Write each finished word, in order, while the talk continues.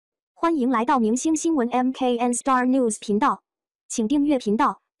欢迎来到明星新闻 MKN Star News 频道，请订阅频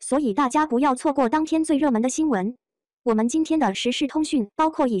道，所以大家不要错过当天最热门的新闻。我们今天的时事通讯包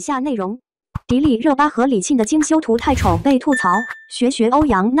括以下内容：迪丽热巴和李沁的精修图太丑被吐槽，学学欧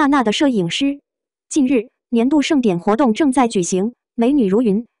阳娜娜的摄影师。近日，年度盛典活动正在举行，美女如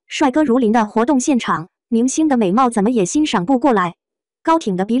云，帅哥如林的活动现场，明星的美貌怎么也欣赏不过来。高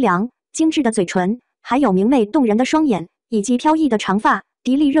挺的鼻梁，精致的嘴唇，还有明媚动人的双眼，以及飘逸的长发。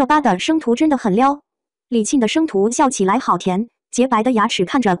迪丽热巴的生图真的很撩，李沁的生图笑起来好甜，洁白的牙齿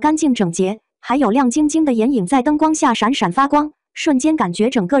看着干净整洁，还有亮晶晶的眼影在灯光下闪闪发光，瞬间感觉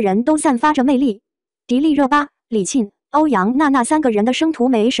整个人都散发着魅力。迪丽热巴、李沁、欧阳娜娜三个人的生图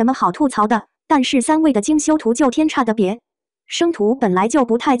没什么好吐槽的，但是三位的精修图就天差的别。生图本来就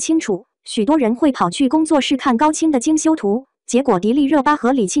不太清楚，许多人会跑去工作室看高清的精修图，结果迪丽热巴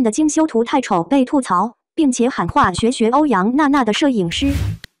和李沁的精修图太丑被吐槽，并且喊话学学欧阳娜娜的摄影师。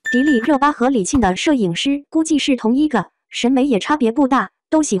迪丽热巴和李沁的摄影师估计是同一个，审美也差别不大，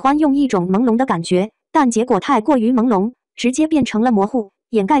都喜欢用一种朦胧的感觉，但结果太过于朦胧，直接变成了模糊，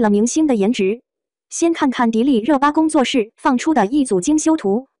掩盖了明星的颜值。先看看迪丽热巴工作室放出的一组精修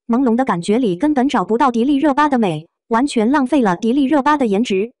图，朦胧的感觉里根本找不到迪丽热巴的美，完全浪费了迪丽热巴的颜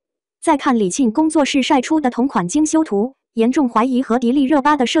值。再看李沁工作室晒出的同款精修图，严重怀疑和迪丽热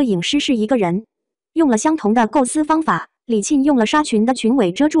巴的摄影师是一个人。用了相同的构思方法，李沁用了纱裙的裙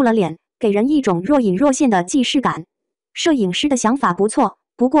尾遮住了脸，给人一种若隐若现的既视感。摄影师的想法不错，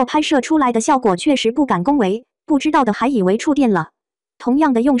不过拍摄出来的效果确实不敢恭维，不知道的还以为触电了。同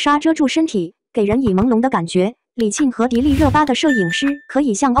样的用纱遮住身体，给人以朦胧的感觉。李沁和迪丽热巴的摄影师可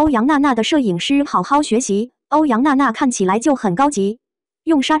以向欧阳娜娜的摄影师好好学习，欧阳娜娜看起来就很高级，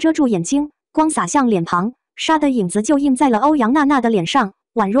用纱遮住眼睛，光洒向脸庞，纱的影子就映在了欧阳娜娜的脸上，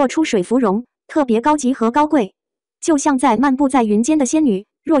宛若出水芙蓉，特别高级和高贵，就像在漫步在云间的仙女，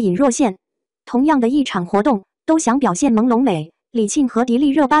若隐若现。同样的一场活动，都想表现朦胧美，李沁和迪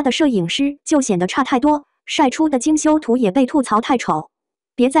丽热巴的摄影师就显得差太多，晒出的精修图也被吐槽太丑。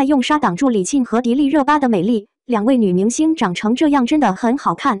别再用纱挡住李沁和迪丽热巴的美丽，两位女明星长成这样真的很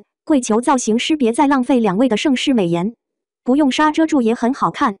好看，跪求造型师别再浪费两位的盛世美颜，不用纱遮住也很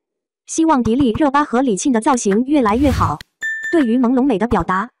好看。希望迪丽热巴和李沁的造型越来越好。对于朦胧美的表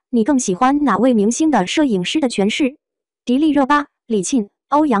达，你更喜欢哪位明星的摄影师的诠释？迪丽热巴、李沁、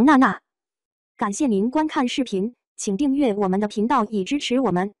欧阳娜娜。感谢您观看视频，请订阅我们的频道以支持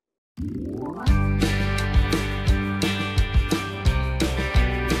我们。